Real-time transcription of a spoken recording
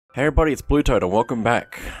Hey everybody, it's BlueToad and welcome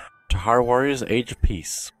back to Hyrule Warriors Age of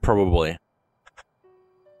Peace, probably.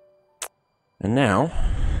 And now,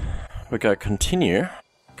 we're going to continue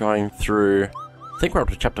going through, I think we're up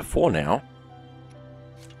to chapter 4 now.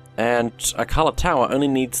 And Akala Tower only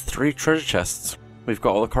needs 3 treasure chests. We've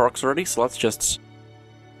got all the Koroks already, so let's just...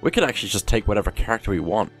 We could actually just take whatever character we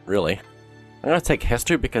want, really. I'm going to take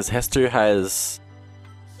Hestu because Hestu has...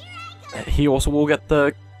 He also will get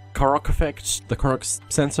the Korok effect, the Korok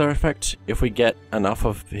sensor effect, if we get enough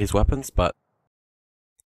of his weapons, but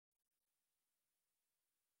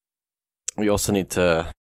we also need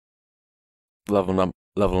to level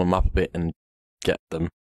them up a bit and get them.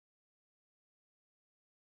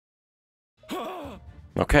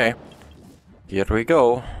 Okay, here we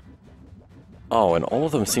go. Oh, and all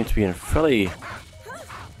of them seem to be in fairly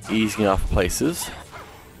easy enough places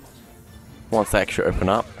once they actually open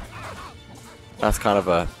up. That's kind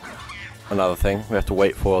of another thing. We have to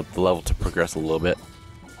wait for the level to progress a little bit.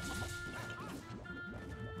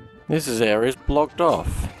 This area is blocked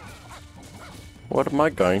off. What am I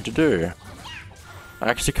going to do? I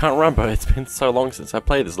actually can't remember. It's been so long since I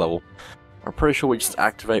played this level. I'm pretty sure we just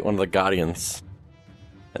activate one of the guardians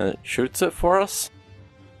and it shoots it for us?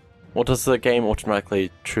 Or does the game automatically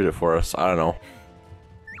shoot it for us? I don't know.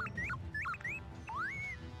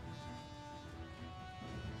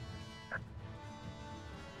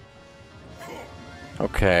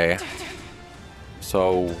 Okay,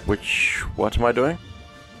 so what am I doing?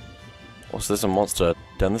 Also, there's a monster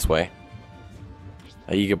down this way.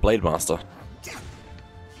 A Yiga Blade Master.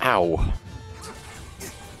 Ow!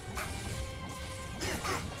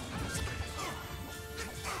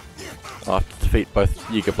 I'll have to defeat both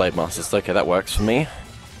Yiga Blade Masters. Okay, that works for me.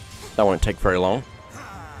 That won't take very long.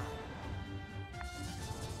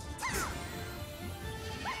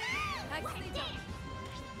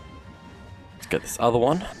 Get this other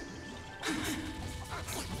one.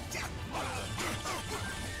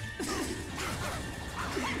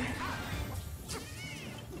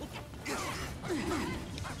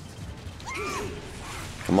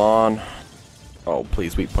 Come on. Oh,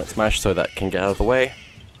 please weak point smash so that can get out of the way.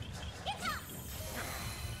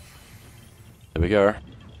 There we go.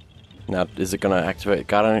 Now, is it going to activate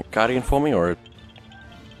Guardian for me, or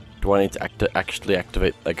do I need to actually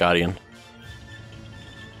activate the Guardian?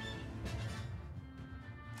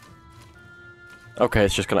 Okay,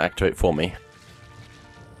 it's just gonna activate for me.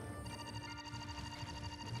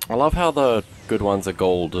 I love how the good ones are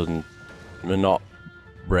gold and they're not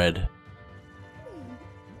red.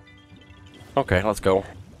 Okay, let's go.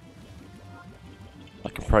 I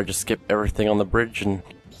can probably just skip everything on the bridge and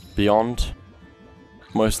beyond,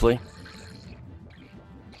 mostly.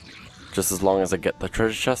 Just as long as I get the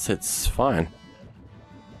treasure chest, it's fine.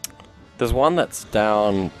 There's one that's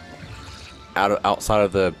down outside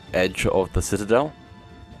of the edge of the citadel,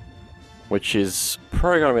 which is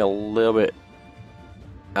probably going to be a little bit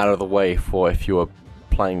out of the way for if you were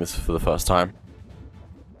playing this for the first time,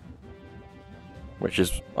 which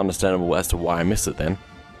is understandable as to why I missed it then.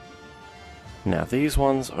 Now these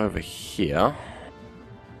ones over here,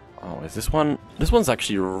 oh, is this one? This one's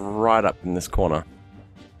actually right up in this corner.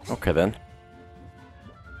 Okay then.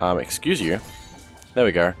 Excuse you. There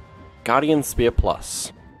we go. Guardian Spear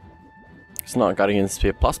Plus. It's not Guardian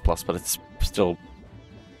Spear Plus Plus, but it's still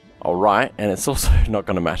alright, and it's also not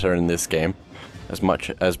going to matter in this game as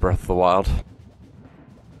much as Breath of the Wild.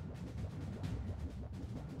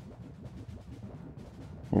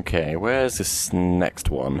 Okay, where's this next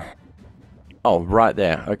one? Oh, right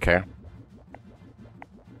there, okay.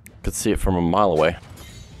 Could see it from a mile away.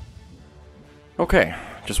 Okay,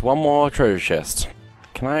 just one more treasure chest.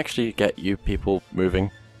 Can I actually get you people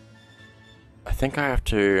moving? I think I have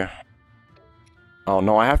to... Oh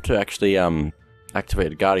no, I have to actually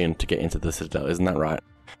activate a Guardian to get into the Citadel, isn't that right?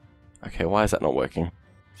 Okay, why is that not working?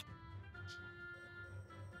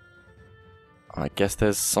 I guess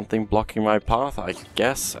there's something blocking my path, I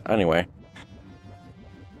guess. Anyway.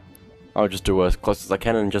 I'll just do as close as I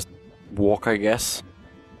can and just walk, I guess.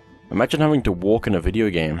 Imagine having to walk in a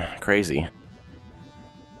video game. Crazy.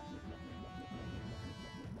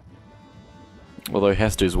 Although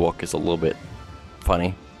Hestu's walk is a little bit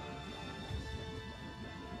funny.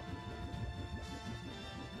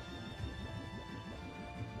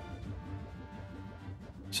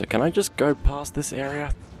 So can I just go past this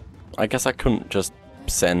area? I guess I couldn't just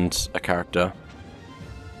send a character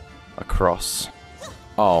across.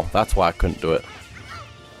 Oh, that's why I couldn't do it.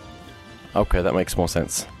 Okay, that makes more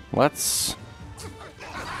sense. Let's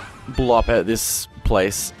blow up at this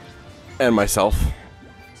place and myself.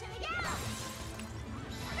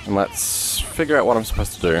 And let's figure out what I'm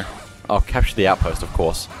supposed to do. I'll capture the outpost, of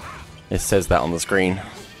course. It says that on the screen.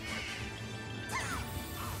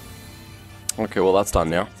 Okay, well that's done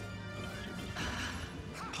now.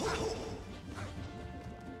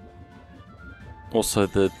 Also,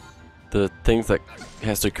 the things that it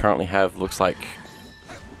has to currently have looks like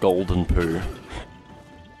golden poo.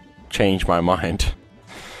 Change my mind.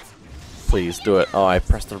 Please do it. Oh, I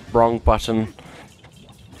pressed the wrong button.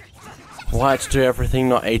 Y to do everything,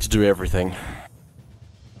 not A to do everything.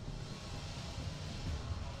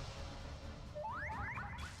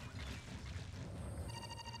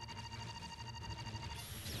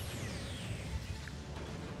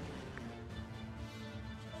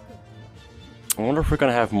 I wonder if we're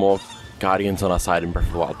gonna have more Guardians on our side in Breath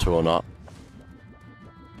of the Wild 2 or not.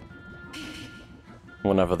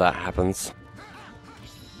 Whenever that happens.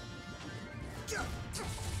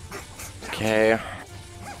 Okay.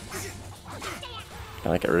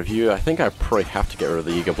 Can I get rid of you? I think I probably have to get rid of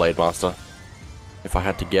the Eager Blade Master. If I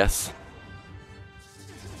had to guess.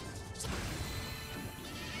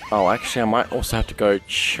 Oh, actually I might also have to go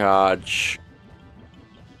charge...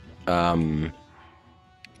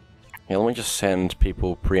 Yeah, let me just send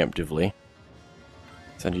people preemptively.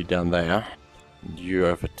 Send you down there. You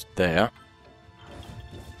over to there.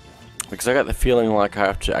 Because I got the feeling like I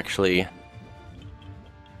have to actually...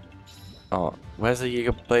 Oh, where's the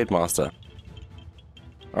Eager Blade Master?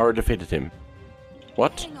 I already defeated him.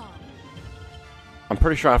 What? I'm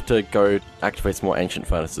pretty sure I have to go activate some more Ancient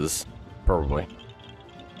Furnaces. Probably.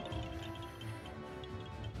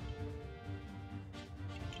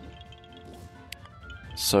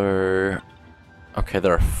 So... Okay,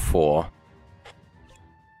 there are 4.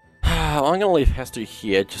 I'm gonna leave Hestu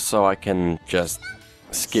here just so I can just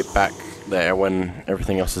skip back there when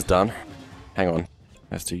everything else is done. Hang on.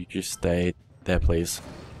 Hestu, you just stay there, please.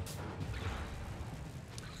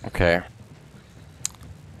 Okay.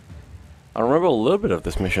 I remember a little bit of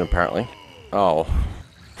this mission, apparently. Oh.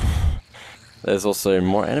 There's also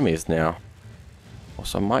more enemies now.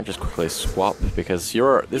 Also, I might just quickly swap, because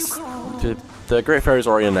the Great Fairy's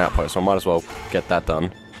already in an outpost, so I might as well get that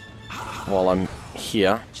done while I'm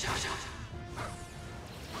here.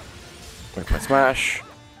 With my smash.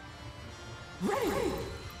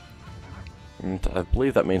 And I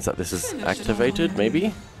believe that means that this is activated,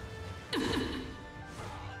 maybe?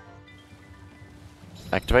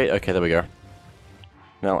 Activate? Okay, there we go.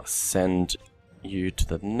 Now let's send you to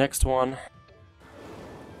the next one.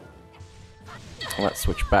 Let's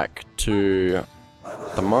switch back to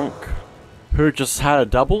the monk, who just had a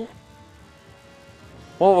double?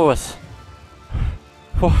 What was...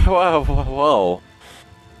 Whoa.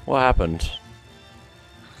 What happened?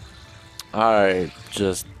 There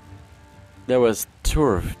was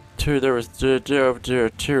two of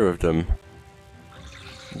them.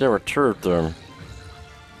 There were 2 of them.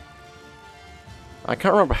 I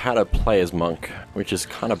can't remember how to play as monk, which is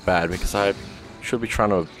kind of bad because I should be trying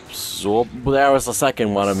to absorb. There was the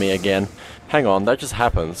second one of me again. Hang on, that just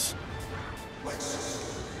happens.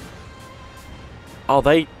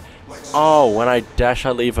 Oh, when I dash,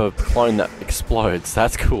 I leave a clone that explodes.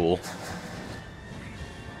 That's cool.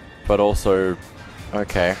 But also,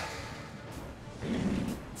 okay.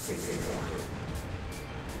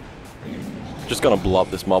 Just gonna blow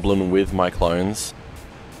up this moblin with my clones.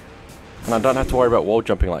 And I don't have to worry about wall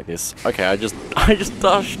jumping like this. Okay, I just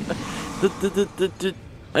dashed.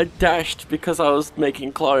 I dashed because I was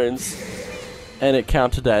making clones. And it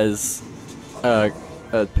counted as a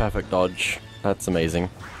perfect dodge. That's amazing.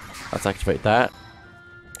 Let's activate that.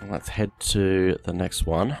 And let's head to the next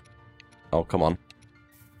one. Oh, come on.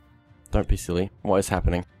 Don't be silly. What is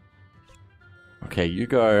happening? Okay, you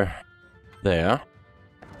go there.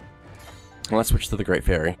 And let's switch to the Great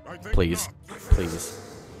Fairy. Please. Please.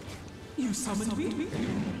 You summoned me?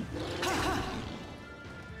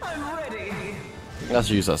 I'm ready. Let's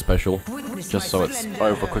use that special, just so it's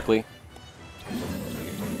over quickly.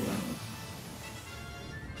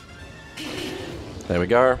 There we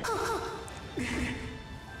go.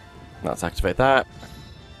 Let's activate that.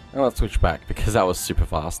 And let's switch back, because that was super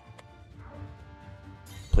fast.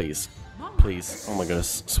 Please. Please. Oh my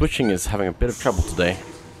goodness. Switching is having a bit of trouble today.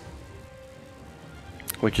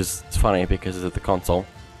 Which is funny, because of the console.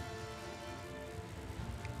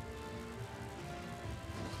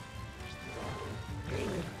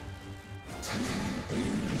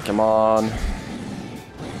 Come on.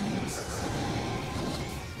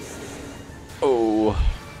 Oh.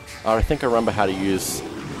 I think I remember how to use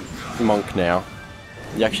Monk now.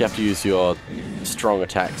 You actually have to use your strong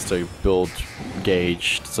attacks to build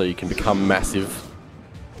gauge so you can become massive.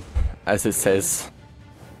 As it says,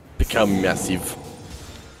 become massive.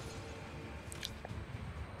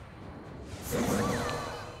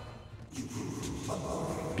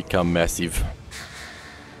 become massive.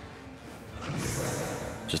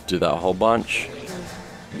 Just do that a whole bunch.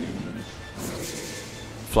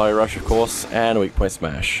 Flurry Rush, of course, and Weak Point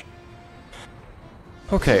Smash.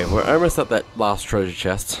 Okay, we're almost at that last treasure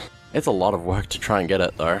chest. It's a lot of work to try and get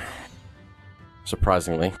it, though.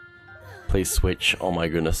 Surprisingly. Please switch. Oh my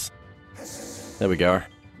goodness. There we go.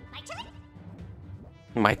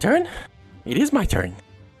 My turn? It is my turn.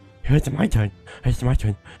 It's my turn. It's my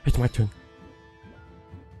turn. It's my turn.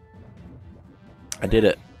 I did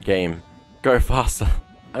it. Game. Go faster.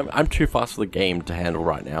 I'm too fast for the game to handle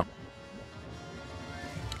right now.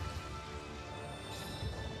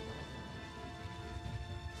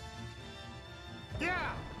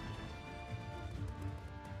 Yeah.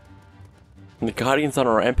 The Guardian's on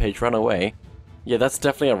a rampage, run away. Yeah, that's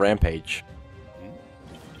definitely a rampage.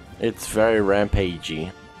 It's very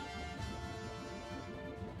rampagey.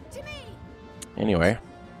 Anyway,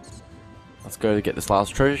 let's go get this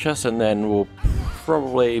last treasure chest and then we'll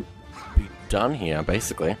probably be done here,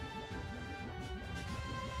 basically.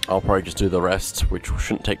 I'll probably just do the rest, which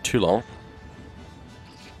shouldn't take too long.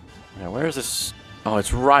 Now, where is this? Oh,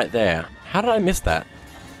 it's right there. How did I miss that?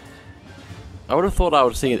 I would have thought I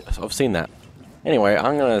would have seen that. Anyway,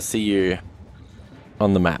 I'm gonna see you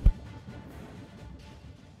on the map.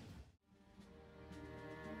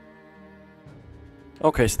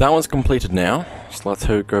 Okay, so that one's completed now. So let's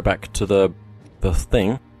go back to the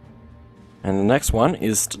thing. And the next one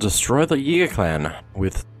is to destroy the Yiga clan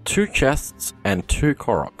with 2 chests and 2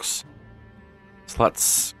 Koroks. So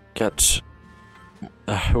let's get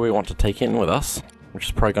who we want to take in with us, which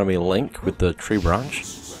is probably going to be Link with the tree branch.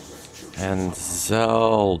 And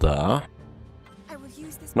Zelda.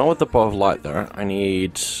 Not with the Bow of Light though. I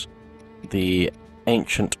need the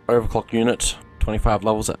Ancient Overclock unit, 25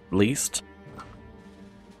 levels at least.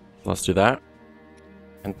 Let's do that.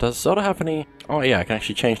 And does Zelda have any... Oh yeah, I can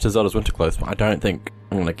actually change to Zelda's winter clothes, but I don't think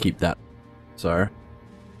I'm going to keep that. So,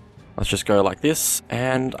 let's just go like this,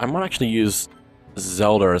 and I might actually use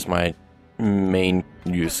Zelda as my main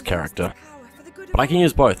use character. But I can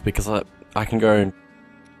use both, because I can go and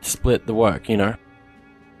split the work, you know?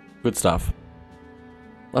 Good stuff.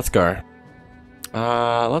 Let's go.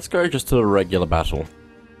 Let's go just to the regular battle.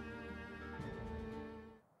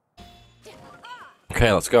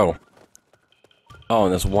 Okay, let's go. Oh,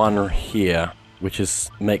 and there's one here, which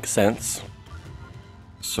makes sense.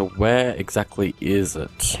 So where exactly is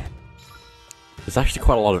it? There's actually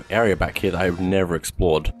quite a lot of area back here that I've never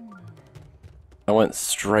explored. I went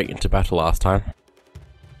straight into battle last time.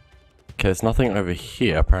 Okay, there's nothing over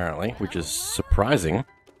here apparently, which is surprising.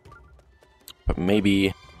 But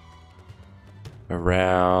maybe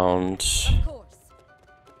around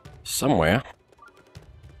somewhere.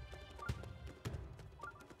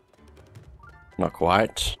 Not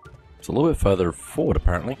quite. It's a little bit further forward,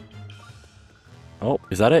 apparently. Oh,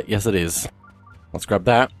 is that it? Yes, it is. Let's grab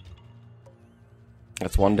that.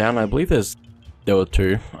 That's one down. I believe there were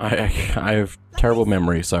 2. I have terrible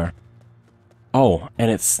memory, so... Oh, and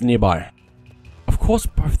it's nearby. Of course,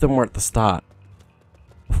 both of them were at the start.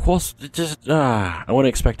 Of course, I wouldn't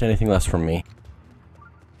expect anything less from me.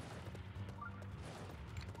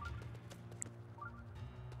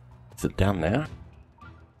 Is it down there?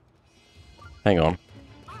 Hang on.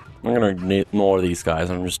 I'm gonna ignore these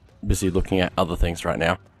guys. I'm just busy looking at other things right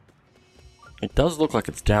now. It does look like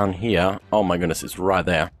it's down here. Oh my goodness, it's right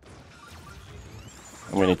there.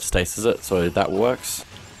 I'm gonna need to stasis it, so that works.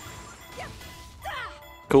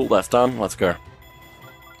 Cool, that's done. Let's go.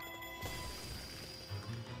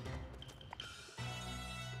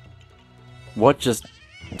 What just...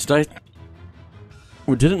 Did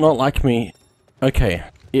it not like me? Okay.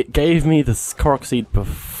 It gave me the Korok Seed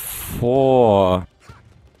before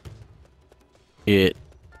it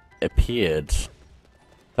appeared.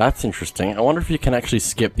 That's interesting. I wonder if you can actually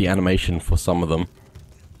skip the animation for some of them.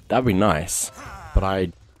 That'd be nice. But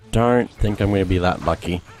I don't think I'm going to be that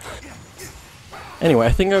lucky. Anyway,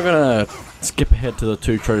 I think I'm going to skip ahead to the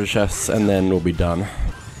 2 treasure chests and then we'll be done.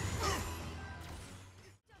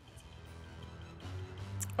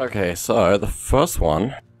 Okay, so the first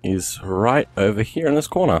one is right over here in this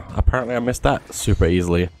corner. Apparently I missed that super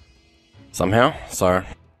easily. Somehow, so...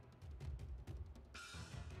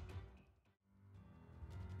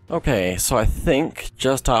 Okay, so I think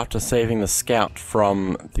just after saving the scout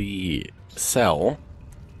from the cell,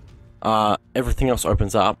 everything else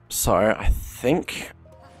opens up, so I think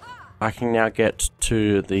I can now get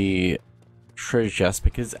to the treasure chest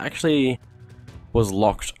because it actually was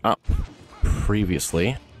locked up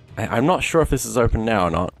previously. I'm not sure if this is open now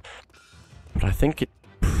or not, but I think it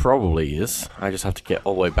probably is. I just have to get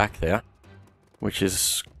all the way back there, which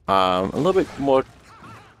is a little bit more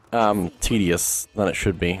tedious than it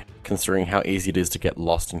should be, considering how easy it is to get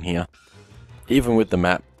lost in here. Even with the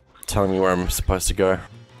map telling me where I'm supposed to go.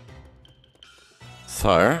 So,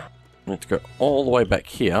 I need to go all the way back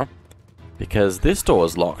here, because this door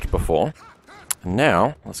was locked before. And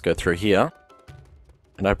now, let's go through here.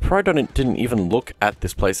 And I probably didn't even look at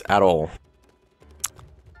this place at all,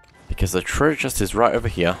 because the treasure chest is right over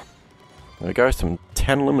here. There we go, some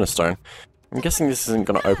 10 Luminous Stone. I'm guessing this isn't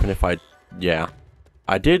going to open if I... yeah.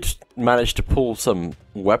 I did manage to pull some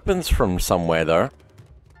weapons from somewhere though.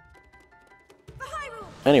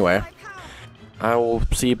 Anyway, I will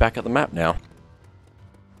see you back at the map now.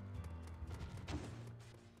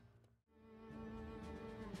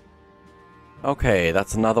 Okay,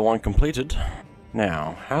 that's another one completed.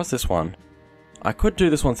 Now, how's this one? I could do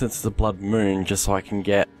this one since it's a Blood Moon, just so I can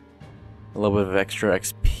get a little bit of extra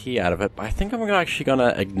XP out of it, but I think I'm actually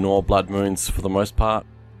gonna ignore Blood Moons for the most part,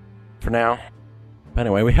 for now. But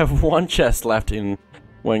anyway, we have one chest left in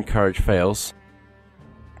When Courage Fails.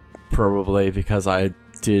 Probably because I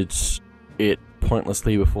did it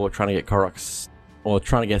pointlessly before trying to get Koroks, or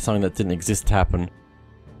trying to get something that didn't exist to happen.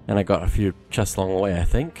 And I got a few chests along the way, I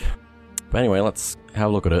think. But anyway, let's have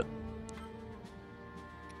a look at it.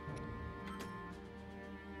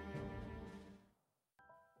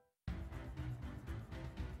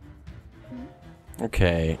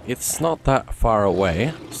 Okay, it's not that far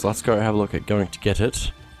away, so let's go have a look at going to get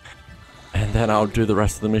it. And then I'll do the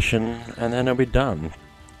rest of the mission, and then it'll be done.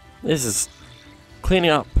 This is...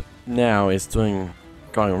 cleaning up now is going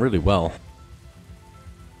really well.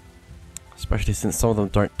 Especially since some of them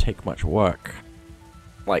don't take much work.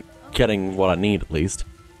 Like, getting what I need at least.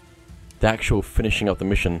 The actual finishing of the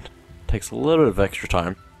mission takes a little bit of extra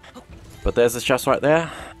time. But there's this chest right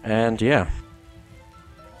there, and yeah.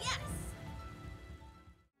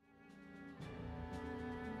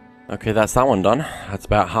 Okay, that's that one done. That's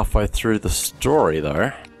about halfway through the story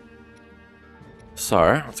though. So,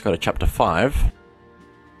 let's go to chapter 5.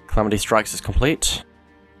 Calamity Strikes is complete.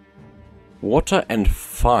 Water and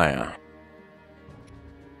fire.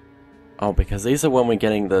 Oh, because these are when we're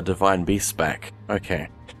getting the Divine Beasts back. Okay.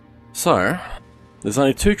 So, there's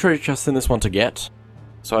only 2 treasure chests in this one to get.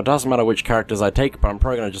 So it doesn't matter which characters I take, but I'm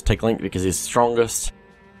probably going to just take Link because he's strongest.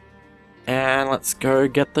 And let's go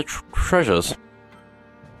get the treasures.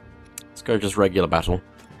 Let's go just regular battle.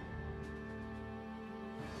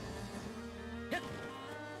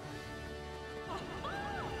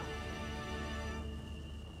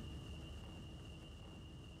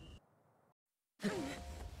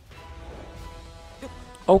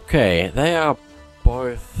 Okay, they are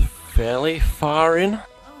both fairly far in.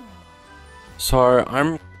 So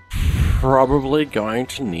I'm probably going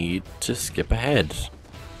to need to skip ahead.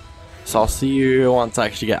 So I'll see you once I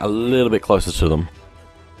actually get a little bit closer to them.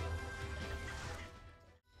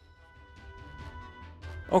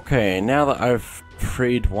 Okay, now that I've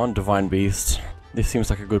freed one Divine Beast, this seems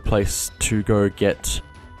like a good place to go get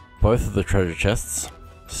both of the treasure chests.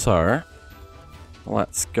 So,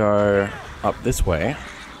 let's go up this way.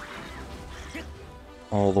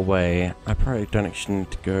 All the way. I probably don't actually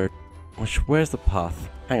need to go... where's the path?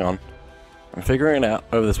 Hang on. I'm figuring it out.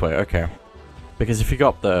 Over this way, okay. Because if you go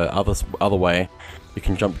up the other way, you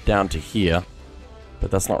can jump down to here. But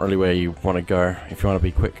that's not really where you want to go if you want to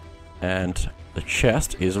be quick. And the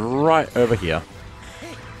chest is right over here.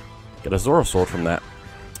 Get a Zora Sword from that.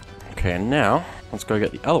 Okay, now, let's go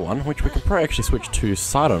get the other one, which we can probably actually switch to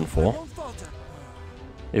Sidon for.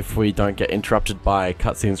 If we don't get interrupted by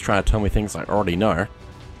cutscenes trying to tell me things I already know.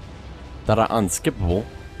 That are unskippable.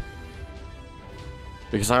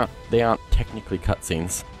 Because they aren't technically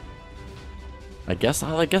cutscenes. I guess they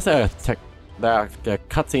are they're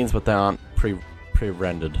cutscenes, but they aren't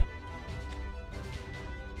pre-rendered.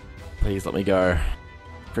 Please let me go.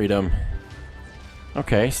 Freedom.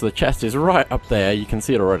 Okay, so the chest is right up there. You can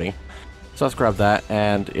see it already. So let's grab that,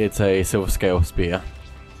 and it's a Silver Scale Spear.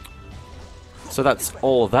 So that's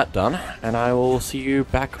all of that done, and I will see you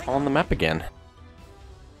back on the map again.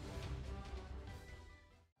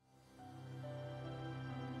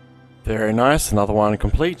 Very nice, another one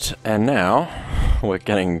complete, and now we're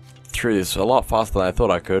getting through this a lot faster than I thought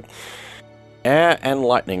I could. Air and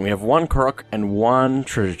lightning. We have 1 Korok and 1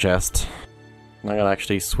 treasure chest. I'm gonna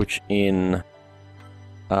actually switch in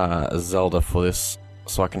Zelda for this,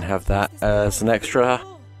 so I can have that as an extra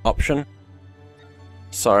option.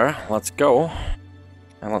 So, let's go,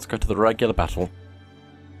 and let's go to the regular battle.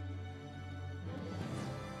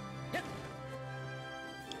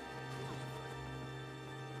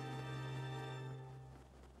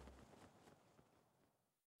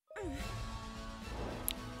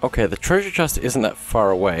 Okay, the treasure chest isn't that far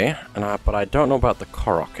away, but I don't know about the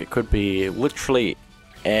Korok. It could be literally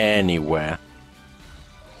anywhere.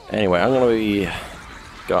 Anyway, I'm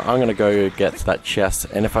gonna go get to that chest,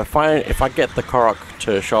 and if I get the Korok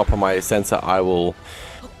to show up on my sensor, I will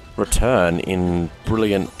return in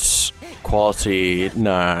brilliant quality.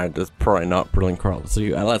 Nah, that's probably not brilliant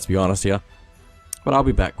quality. Let's be honest here. But I'll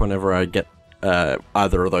be back whenever I get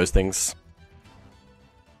either of those things.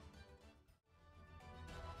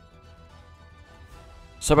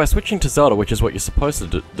 So by switching to Zelda, which is what you're supposed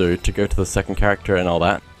to do to go to the second character and all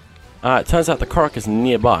that, it turns out the Korok is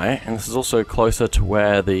nearby, and this is also closer to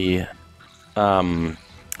where the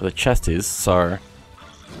chest is, so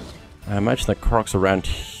I imagine the Korok's around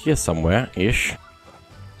here somewhere-ish.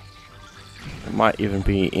 It might even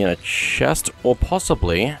be in a chest, or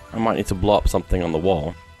possibly I might need to blow up something on the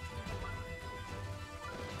wall.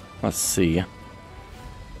 Let's see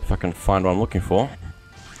if I can find what I'm looking for.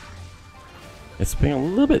 It's being a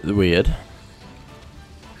little bit weird,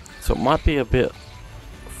 so it might be a bit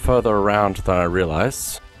further around than I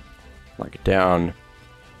realized. Like down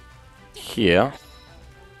here.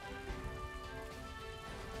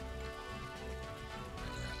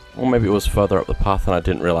 Or maybe it was further up the path and I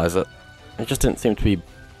didn't realize it. It just didn't seem to be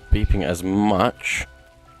beeping as much.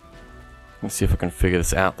 Let's see if I can figure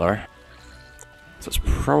this out though. So it's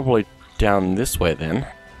probably down this way then.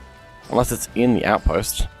 Unless it's in the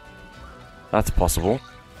outpost. That's possible.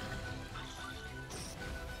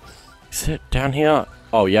 Is it down here?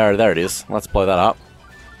 Oh yeah, there it is. Let's blow that up.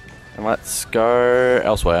 And let's go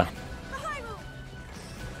elsewhere.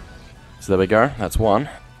 So there we go, that's one.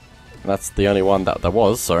 That's the only one that there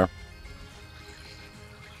was, so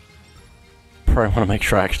probably want to make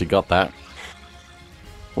sure I actually got that.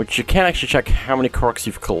 Which you can actually check how many Koroks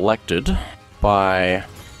you've collected by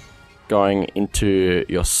going into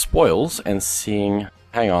your spoils and seeing...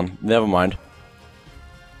 Hang on, never mind.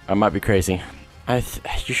 I might be crazy.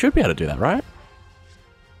 You should be able to do that, right?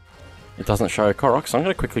 It doesn't show Korok, so I'm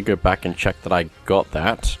going to quickly go back and check that I got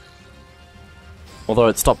that. Although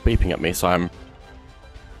it stopped beeping at me, so I'm...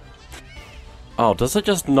 Oh, does it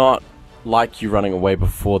just not like you running away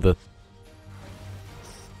before the...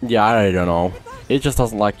 Yeah, I don't know. It just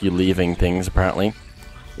doesn't like you leaving things, apparently.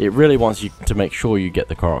 It really wants you to make sure you get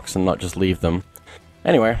the Koroks and not just leave them.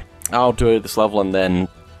 Anyway, I'll do this level and then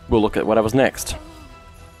we'll look at whatever's next.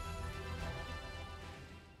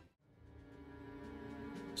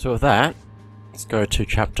 So with that, let's go to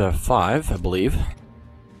chapter 5, I believe.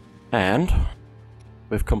 And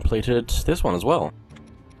we've completed this one as well.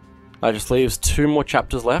 That just leaves 2 more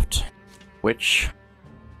chapters left, which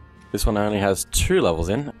this one only has 2 levels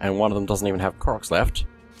in, and one of them doesn't even have Koroks left.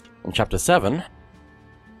 And chapter 7,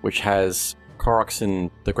 which has Koroks in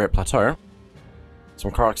the Great Plateau, some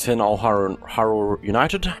Koroks in all Hyrule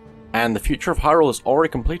United, and the future of Hyrule is already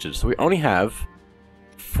completed, so we only have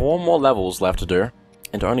 4 more levels left to do,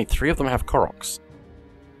 and only 3 of them have Koroks.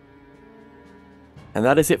 And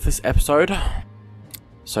that is it for this episode,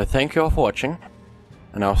 so thank you all for watching,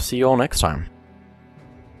 and I'll see you all next time.